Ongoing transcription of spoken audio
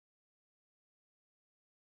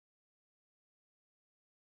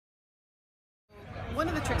One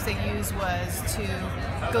of the tricks they used was to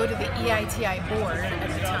go to the EITI board at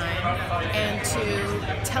the time and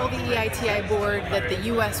to tell the EITI board that the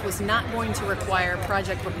U.S. was not going to require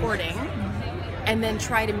project reporting, and then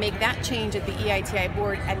try to make that change at the EITI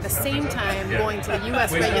board at the same time going to the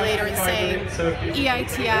U.S. regulator and saying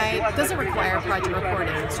EITI doesn't require project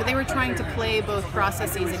reporting. So they were trying to play both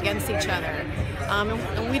processes against each other.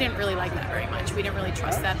 And we didn't really like that very much. We didn't really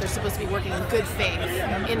trust that. They're supposed to be working in good faith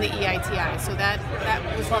in the EITI. So that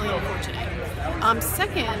was really unfortunate.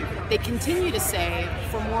 Second, they continue to say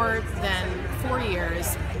for more than 4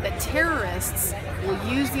 years that terrorists will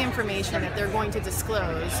use the information that they're going to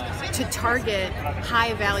disclose to target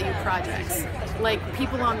high-value projects. Like,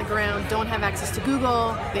 people on the ground don't have access to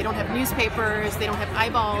Google, they don't have newspapers, they don't have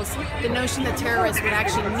eyeballs. The notion that terrorists would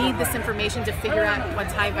actually need this information to figure out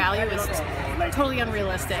what's high value is totally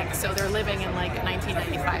unrealistic. So they're living in like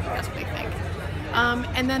 1995, that's what they think.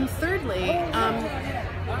 And then thirdly,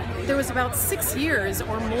 there was about 6 years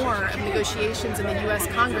or more of negotiations in the U.S.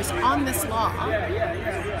 Congress on this law.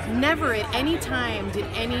 Never at any time did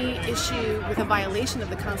any issue with a violation of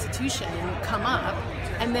the Constitution come up.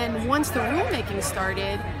 And then once the rulemaking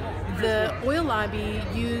started, the oil lobby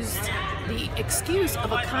used the excuse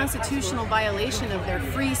of a constitutional violation of their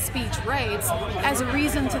free speech rights as a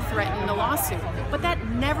reason to threaten a lawsuit. But that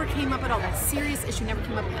never came up at all. That serious issue never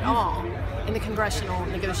came up at all in the congressional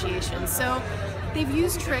negotiations. So they've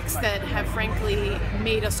used tricks that have frankly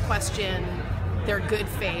made us question their good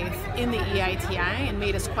faith in the EITI and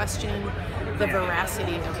made us question the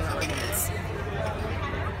veracity of their arguments.